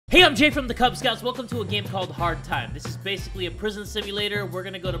I'm Jay from the Kubz Scouts. Welcome to a game called Hard Time. This is basically a prison simulator. We're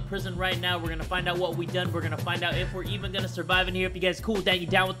gonna go to prison right now. We're gonna find out what we've done. We're gonna find out if we're even gonna survive in here. If you guys cool with that, you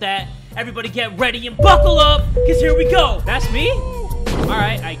down with that? Everybody get ready and buckle up, because here we go. That's me?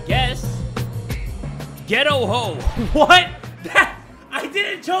 Alright, I guess. Ghetto Ho. What? I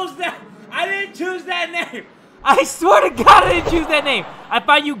didn't choose that. I didn't choose that name. I swear to God, I didn't choose that name. I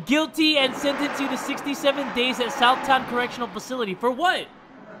find you guilty and sentence you to 67 days at Southtown Correctional Facility. For what?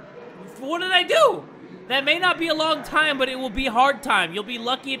 What did I do? That may not be a long time, but it will be hard time. You'll be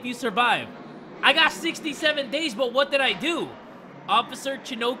lucky if you survive. I got 67 days, but what did I do? Officer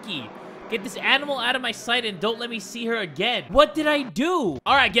Chinoki, get this animal out of my sight and don't let me see her again. What did I do?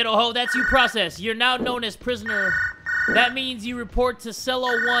 All right, Ghetto Ho, that's you process. You're now known as prisoner. That means you report to Cell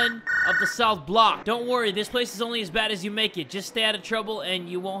 01 of the South Block. Don't worry, this place is only as bad as you make it. Just stay out of trouble and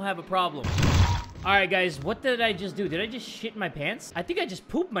you won't have a problem. Alright guys, what did I just do? Did I just shit my pants? I think I just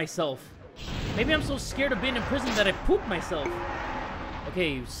pooped myself. Maybe I'm so scared of being in prison that I pooped myself.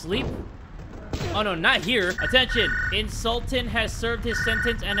 Okay, sleep? Oh no, not here. Attention, Insultant has served his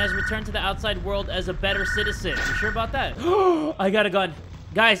sentence and has returned to the outside world as a better citizen. You sure about that? I got a gun.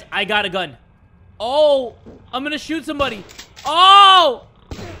 Guys, I got a gun. Oh, I'm gonna shoot somebody. Oh!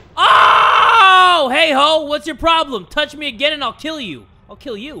 Oh! Hey ho, what's your problem? Touch me again and I'll kill you. I'll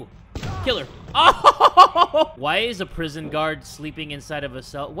kill you. Killer. Oh! Why is a prison guard sleeping inside of a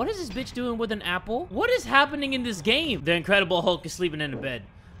cell? What is this bitch doing with an apple? What is happening in this game? The Incredible Hulk is sleeping in a bed.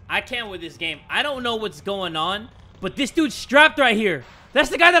 I can't with this game. I don't know what's going on, but this dude's strapped right here. That's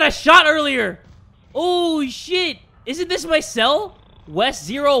the guy that I shot earlier. Oh, shit. Isn't this my cell? West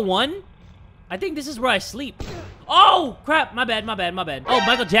 01? I think this is where I sleep. Oh, crap. My bad, my bad, my bad. Oh,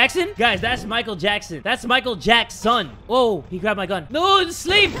 Michael Jackson? Guys, that's Michael Jackson. That's Michael Jack's son. Whoa, he grabbed my gun. No,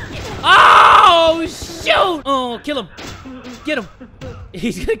 sleep. Oh, shoot. Oh, kill him. Get him.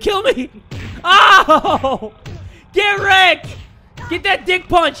 He's gonna kill me. Oh, get wrecked. Get that dick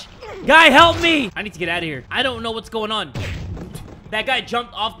punch. Guy, help me. I need to get out of here. I don't know what's going on. That guy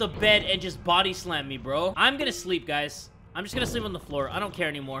jumped off the bed and just body slammed me, bro. I'm gonna sleep, guys. I'm just gonna sleep on the floor. I don't care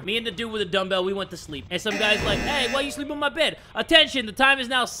anymore. Me and the dude with the dumbbell, we went to sleep. And some guy's like, hey, why you sleep on my bed? Attention, the time is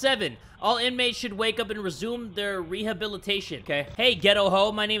now 7. All inmates should wake up and resume their rehabilitation. Okay. Hey, Ghetto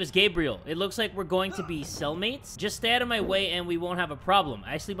Ho, my name is Gabriel. It looks like we're going to be cellmates. Just stay out of my way and we won't have a problem.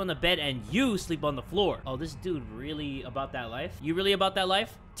 I sleep on the bed and you sleep on the floor. Oh, this dude really about that life? You really about that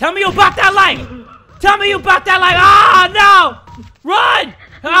life? Tell me you about that life! Tell me you about that life! Ah, no! Run!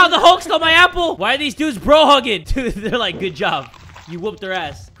 Oh, the Hulk stole my apple! Why are these dudes bro hugging? Dude, they're like, good job. You whooped their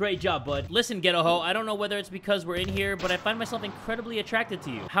ass. Great job, bud. Listen, Ghetto Ho, I don't know whether it's because we're in here, but I find myself incredibly attracted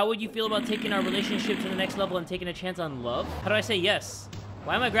to you. How would you feel about taking our relationship to the next level and taking a chance on love? How do I say yes?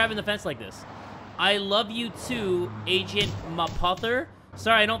 Why am I grabbing the fence like this? I love you too, Agent Mapother.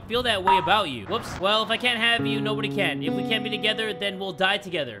 Sorry, I don't feel that way about you. Whoops. Well, if I can't have you, nobody can. If we can't be together, then we'll die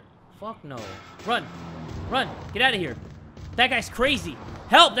together. Fuck no. Run. Run. Get out of here. That guy's crazy.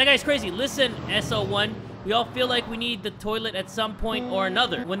 Help! That guy's crazy. Listen, SO1. We all feel like we need the toilet at some point or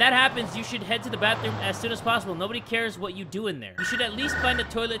another. When that happens, you should head to the bathroom as soon as possible. Nobody cares what you do in there. You should at least find a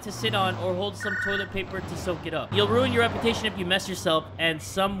toilet to sit on or hold some toilet paper to soak it up. You'll ruin your reputation if you mess yourself, and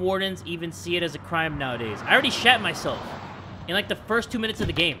some wardens even see it as a crime nowadays. I already shat myself in like the first 2 minutes of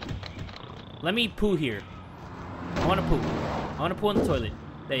the game. Let me poo here. I want to poo. I want to poo in the toilet.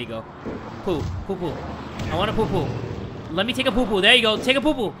 There you go. Poo. Poo poo. I want to poo poo. Let me take a poo poo. There you go. Take a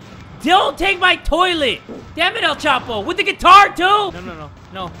poo poo. Don't take my toilet! Damn it, El Chapo! With the guitar, too? No, no, no.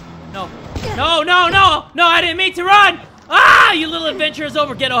 No. No. No, no, no! No, I didn't mean to run! Ah! You little adventure is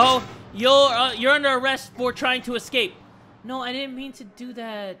over, Ghetto Ho. You're under arrest for trying to escape. No, I didn't mean to do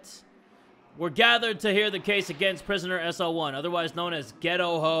that. We're gathered to hear the case against prisoner SO1, otherwise known as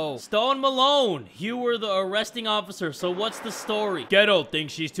Ghetto Ho. Stone Malone, you were the arresting officer, so what's the story? Ghetto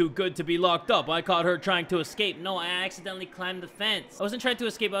thinks she's too good to be locked up. I caught her trying to escape. No, I accidentally climbed the fence. I wasn't trying to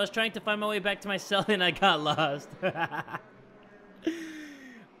escape. I was trying to find my way back to my cell and I got lost.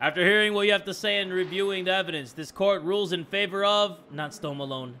 After hearing what you have to say and reviewing the evidence, this court rules in favor of... Not Stone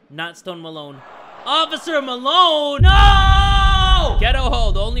Malone. Not Stone Malone. Officer Malone! No! Ghetto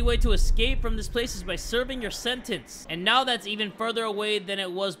Ho, the only way to escape from this place is by serving your sentence. And now that's even further away than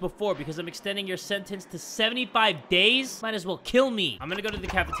it was before because I'm extending your sentence to 75 days. Might as well kill me. I'm gonna go to the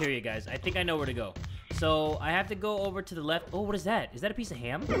cafeteria, guys. I think I know where to go. So I have to go over to the left. Oh, what is that? Is that a piece of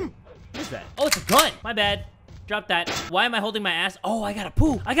ham? What is that? Oh, it's a gun. My bad. Drop that. Why am I holding my ass? Oh, I gotta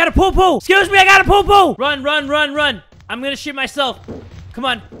poo. I gotta poo-poo. Excuse me, I gotta poo-poo. Run, run, run, run. I'm gonna shit myself. Come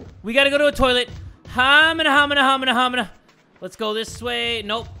on. We gotta go to a toilet. Hamina, hamina, hamina, hamina. Let's go this way.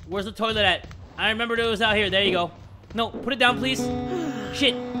 Nope. Where's the toilet at? I remembered it was out here. There you go. No, put it down, please.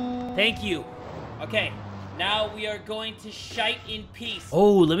 Shit. Thank you. Okay. Now we are going to shite in peace.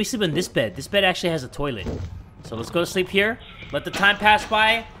 Oh, let me sleep in this bed. This bed actually has a toilet. So let's go to sleep here. Let the time pass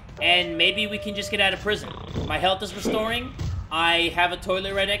by. And maybe we can just get out of prison. My health is restoring. I have a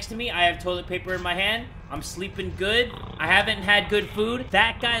toilet right next to me. I have toilet paper in my hand. I'm sleeping good. I haven't had good food.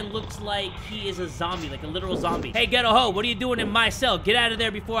 That guy looks like he is a zombie, like a literal zombie. Hey, ghetto ho, what are you doing in my cell? Get out of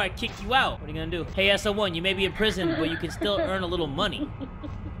there before I kick you out. What are you gonna do? Hey, SO1, you may be in prison, but you can still earn a little money.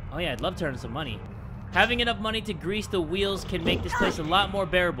 Oh yeah, I'd love to earn some money. Having enough money to grease the wheels can make this place a lot more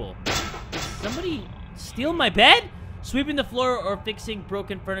bearable. Did somebody steal my bed? Sweeping the floor or fixing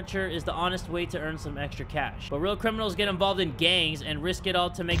broken furniture is the honest way to earn some extra cash. But real criminals get involved in gangs and risk it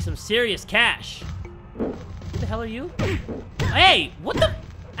all to make some serious cash. Who the hell are you? Hey, what the?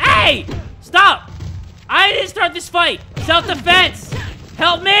 Hey, stop! I didn't start this fight. Self-defense.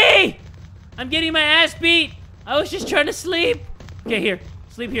 Help me! I'm getting my ass beat. I was just trying to sleep. Okay, here.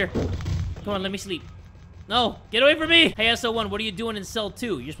 Sleep here. Come on, let me sleep. No, get away from me! Hey, SO1, what are you doing in cell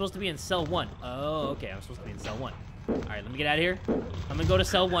 2? You're supposed to be in cell 1. Oh, okay, I'm supposed to be in cell 1. Alright, let me get out of here. I'm gonna go to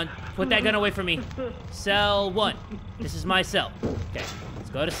cell 1. Put that gun away from me. Cell 1. This is my cell. Okay, let's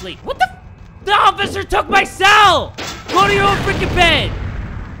go to sleep. What the? The officer took my cell! Go to your own freaking bed!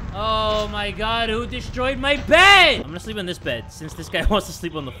 Oh my god, who destroyed my bed? I'm gonna sleep in this bed, since this guy wants to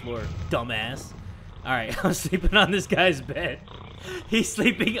sleep on the floor. Dumbass. Alright, I'm sleeping on this guy's bed. He's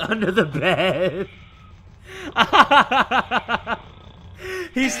sleeping under the bed.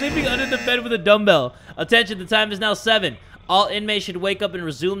 He's sleeping under the bed with a dumbbell. Attention, the time is now 7. All inmates should wake up and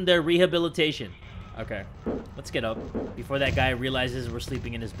resume their rehabilitation. Okay, let's get up before that guy realizes we're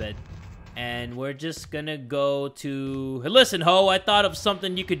sleeping in his bed. And we're just gonna go to... Hey, listen, ho, I thought of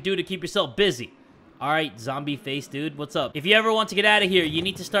something you could do to keep yourself busy. Alright, zombie face dude, what's up? If you ever want to get out of here, you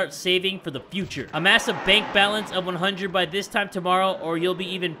need to start saving for the future. Amass a bank balance of 100 by this time tomorrow, or you'll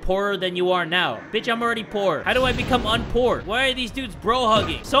be even poorer than you are now. Bitch, I'm already poor. How do I become unpoor? Why are these dudes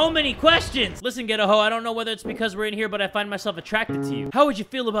bro-hugging? So many questions! Listen, ghetto ho, I don't know whether it's because we're in here, but I find myself attracted to you. How would you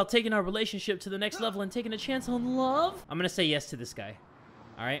feel about taking our relationship to the next level and taking a chance on love? I'm gonna say yes to this guy.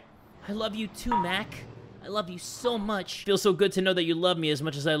 Alright? I love you too, Mac. I love you so much. Feels so good to know that you love me as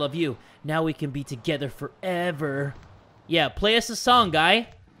much as I love you. Now we can be together forever. Yeah, play us a song, guy.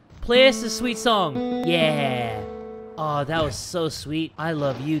 Play us a sweet song. Yeah. Oh, that was so sweet. I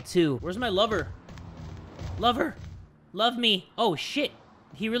love you too. Where's my lover? Lover. Love me. Oh, shit.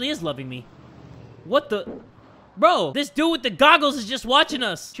 He really is loving me. What the? Bro, this dude with the goggles is just watching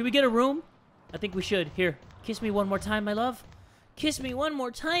us. Should we get a room? I think we should. Here, kiss me one more time, my love. Kiss me one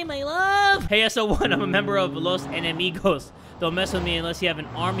more time, my love. Hey, SO1, I'm a member of Los Enemigos. Don't mess with me unless you have an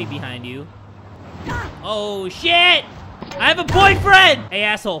army behind you. Oh, shit. I have a boyfriend. Hey,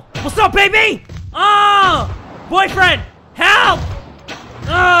 asshole. What's up, baby? Oh, boyfriend. Help.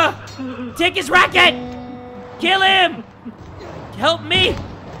 Take his racket. Kill him. Help me.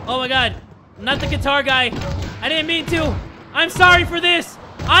 Oh, my God. Not the guitar guy. I didn't mean to. I'm sorry for this.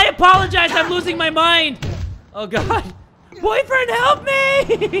 I apologize. I'm losing my mind. Oh, God. Boyfriend, help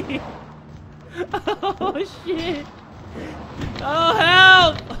me! Oh, shit. Oh,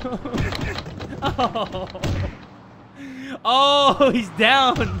 help! Oh. Oh, he's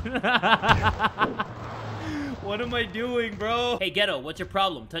down. What am I doing, bro? Hey, ghetto, what's your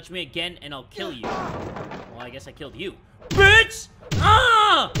problem? Touch me again and I'll kill you. Well, I guess I killed you. Bitch!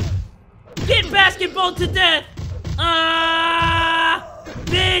 Ah! Get basketball to death! Ah!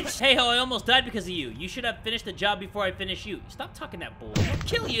 Bitch! Hey ho, I almost died because of you. You should have finished the job before I finish you. Stop talking that bull. I'll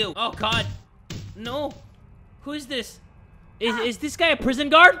kill you. Oh god. No. Who is this? Is this guy a prison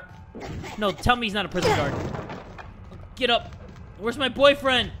guard? No, tell me he's not a prison guard. Get up. Where's my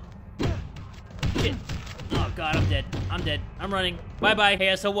boyfriend? Shit. Oh god, I'm dead. I'm dead. I'm running. Bye-bye. Hey,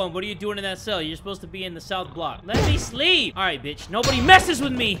 SO1, what are you doing in that cell? You're supposed to be in the south block. Let me sleep. Alright, bitch. Nobody messes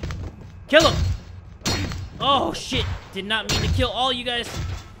with me. Kill him. Oh, shit. Did not mean to kill all you guys.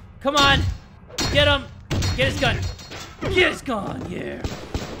 Come on. Get him. Get his gun. Get his gun. Yeah.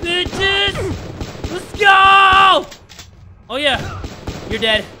 Bitches. Let's go. Oh, yeah. You're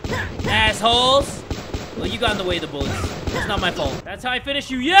dead. Assholes. Well, you got in the way of the bullets. It's not my fault. That's how I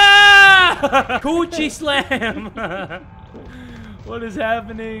finish you. Yeah! Coochie slam. What is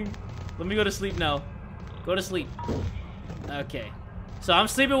happening? Let me go to sleep now. Go to sleep. Okay. So I'm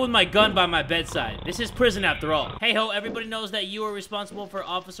sleeping with my gun by my bedside. This is prison after all. Hey ho, everybody knows that you are responsible for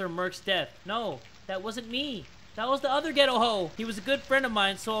Officer Merck's death. No, that wasn't me. That was the other ghetto ho. He was a good friend of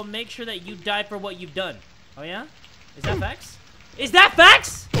mine, so I'll make sure that you die for what you've done. Oh yeah? Is that facts? Is that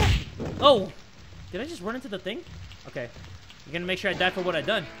facts? Oh, did I just run into the thing? Okay, you're gonna make sure I die for what I've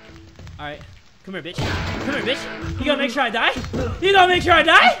done. All right, Come here, bitch. Come here, bitch. You gonna make sure I die? You gonna make sure I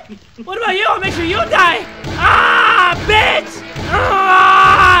die? What about you? I'll make sure you die. Ah, bitch!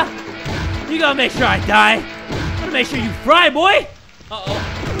 Ah! You gonna make sure I die? I'm gonna make sure you fry, boy.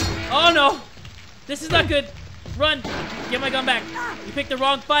 Uh-oh. Oh, no. This is not good. Run. Get my gun back. You picked the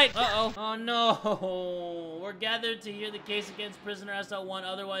wrong fight. Uh-oh. Oh, no. We're gathered to hear the case against prisoner SL1,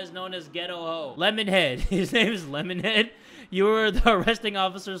 otherwise known as Ghetto Ho. Lemonhead. His name is Lemonhead. You were the arresting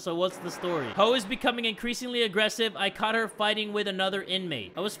officer, so what's the story? Ho is becoming increasingly aggressive. I caught her fighting with another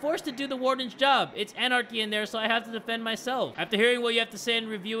inmate. I was forced to do the warden's job. It's anarchy in there, so I have to defend myself. After hearing what you have to say and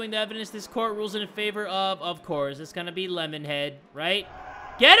reviewing the evidence, this court rules in favor of course, it's gonna be Lemonhead, right?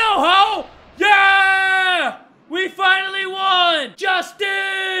 Ghetto Ho! Yeah! We finally won!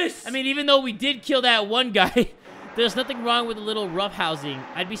 Justice! I mean, even though we did kill that one guy, there's nothing wrong with a little roughhousing.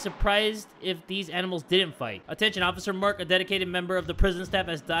 I'd be surprised if these animals didn't fight. Attention, Officer Merck, a dedicated member of the prison staff,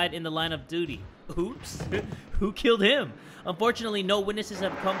 has died in the line of duty. Oops. Who killed him? Unfortunately, no witnesses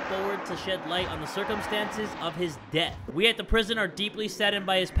have come forward to shed light on the circumstances of his death. We at the prison are deeply saddened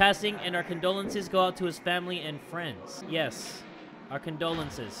by his passing, and our condolences go out to his family and friends. Yes, our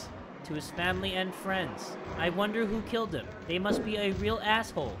condolences to his family and friends. I wonder who killed him. They must be a real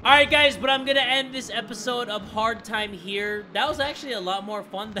asshole. Alright guys, but I'm gonna end this episode of Hard Time here. That was actually a lot more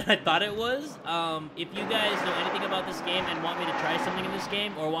fun than I thought it was. If you guys know anything about this game and want me to try something in this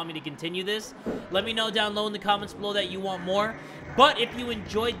game or want me to continue this, let me know down low in the comments below that you want more. But if you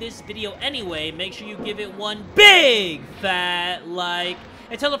enjoyed this video anyway, make sure you give it one big fat like.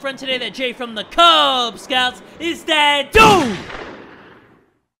 And tell a friend today that Jay from the Kubz Scouts is that dude!